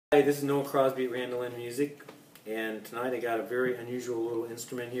Hi, this is Noah Crosby at Randolin Music, and tonight I got a very unusual little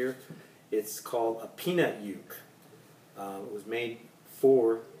instrument here. It's called a peanut-uke. It was made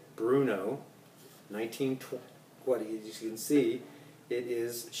for Bruno, 1920. As you can see, it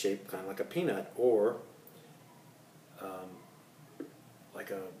is shaped kind of like a peanut, or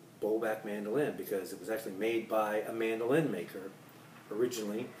like a bowlback mandolin, because it was actually made by a mandolin maker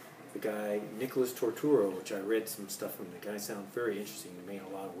originally. The guy Nicholas Turturro, which I read some stuff from. The guy sounded very interesting. He made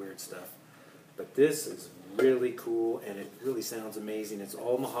a lot of weird stuff, but this is really cool, and it really sounds amazing. It's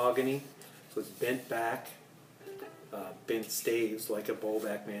all mahogany, so it's bent back, bent staves like a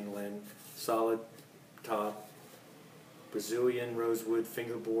bowlback mandolin, solid top, Brazilian rosewood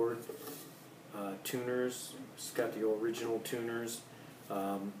fingerboard, tuners. It's got the original tuners,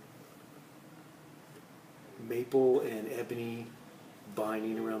 maple and ebony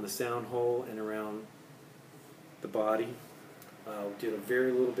binding around the sound hole and around the body. Did a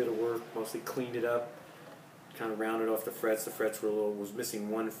very little bit of work, mostly cleaned it up, kind of rounded off the frets. The frets were was missing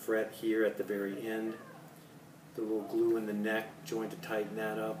one fret here at the very end. The little glue in the neck joint to tighten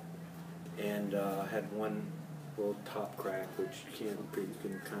that up, and had one little top crack, which you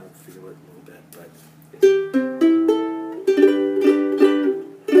can kind of feel it a little bit, but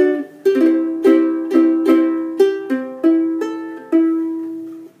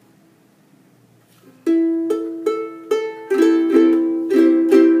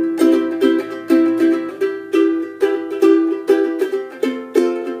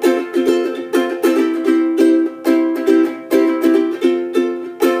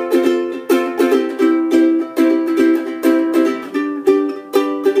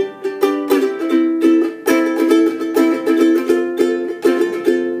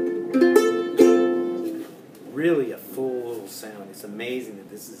really a full little sound. It's amazing that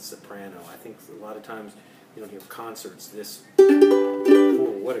this is a soprano. I think a lot of times you don't hear concerts this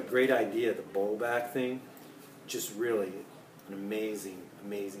full. What a great idea, the bowlback thing. Just really an amazing,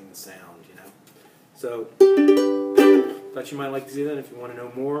 amazing sound, you know. So, thought you might like to see that. If you want to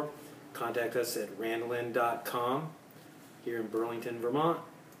know more, contact us at randolin.com here in Burlington, Vermont,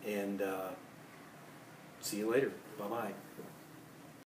 and see you later. Bye-bye.